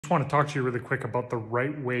want to talk to you really quick about the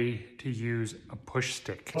right way to use a push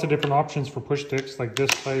stick. Lots of different options for push sticks, like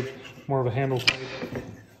this type, more of a handle type,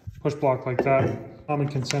 push block like that. Common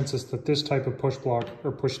consensus that this type of push block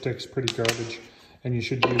or push stick is pretty garbage, and you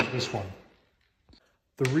should use this one.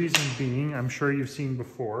 The reason being, I'm sure you've seen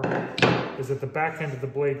before, is that the back end of the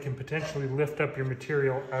blade can potentially lift up your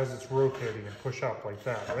material as it's rotating and push up like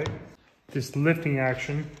that, right? This lifting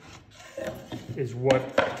action is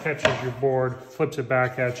what catches your board, flips it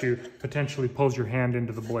back at you, potentially pulls your hand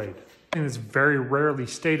into the blade. And it's very rarely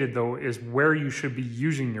stated though is where you should be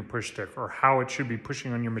using your push stick or how it should be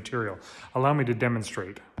pushing on your material. Allow me to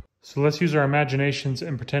demonstrate. So let's use our imaginations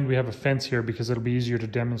and pretend we have a fence here because it'll be easier to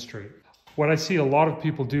demonstrate. What I see a lot of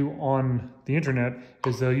people do on the internet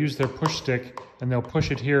is they'll use their push stick and they'll push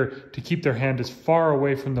it here to keep their hand as far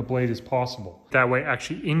away from the blade as possible. That way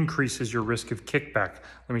actually increases your risk of kickback.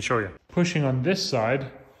 Let me show you. Pushing on this side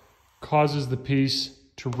causes the piece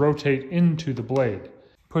to rotate into the blade.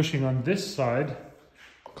 Pushing on this side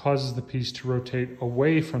causes the piece to rotate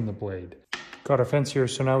away from the blade. Got our fence here,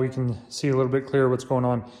 so now we can see a little bit clearer what's going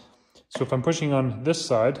on. So if I'm pushing on this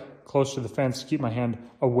side, close to the fence, to keep my hand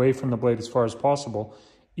away from the blade as far as possible,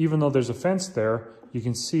 even though there's a fence there, you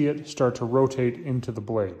can see it start to rotate into the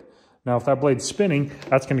blade. Now, if that blade's spinning,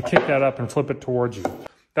 that's going to kick that up and flip it towards you.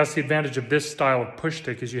 That's the advantage of this style of push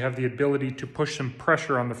stick, is you have the ability to push some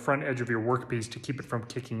pressure on the front edge of your workpiece to keep it from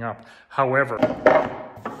kicking up. However,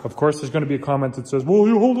 of course, there's going to be a comment that says, well,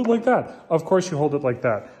 you hold it like that. Of course you hold it like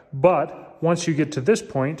that. But once you get to this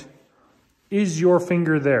point, is your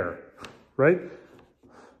finger there, right?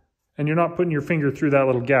 And you're not putting your finger through that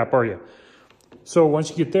little gap, are you? So once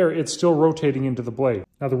you get there, it's still rotating into the blade.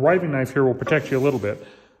 Now the riving knife here will protect you a little bit,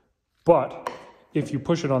 but if you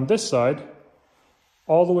push it on this side,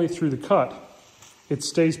 all the way through the cut, it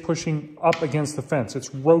stays pushing up against the fence.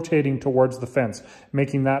 It's rotating towards the fence,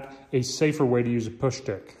 making that a safer way to use a push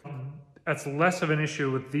stick. That's less of an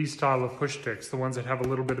issue with these style of push sticks, the ones that have a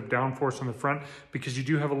little bit of downforce on the front, because you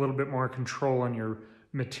do have a little bit more control on your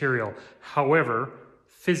material. However,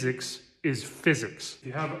 physics is physics.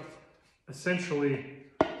 You have essentially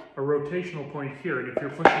a rotational point here, and if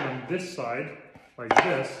you're pushing on this side, like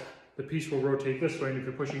this, the piece will rotate this way, and if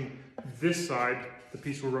you're pushing this side, the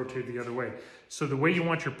piece will rotate the other way. So the way you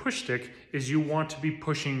want your push stick is you want to be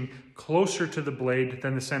pushing closer to the blade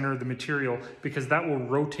than the center of the material, because that will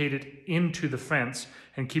rotate it into the fence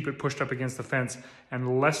and keep it pushed up against the fence,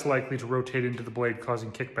 and less likely to rotate into the blade,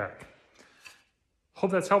 causing kickback.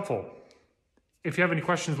 Hope that's helpful. If you have any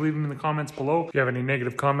questions, leave them in the comments below. If you have any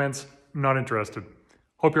negative comments, I'm not interested.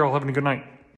 Hope you're all having a good night.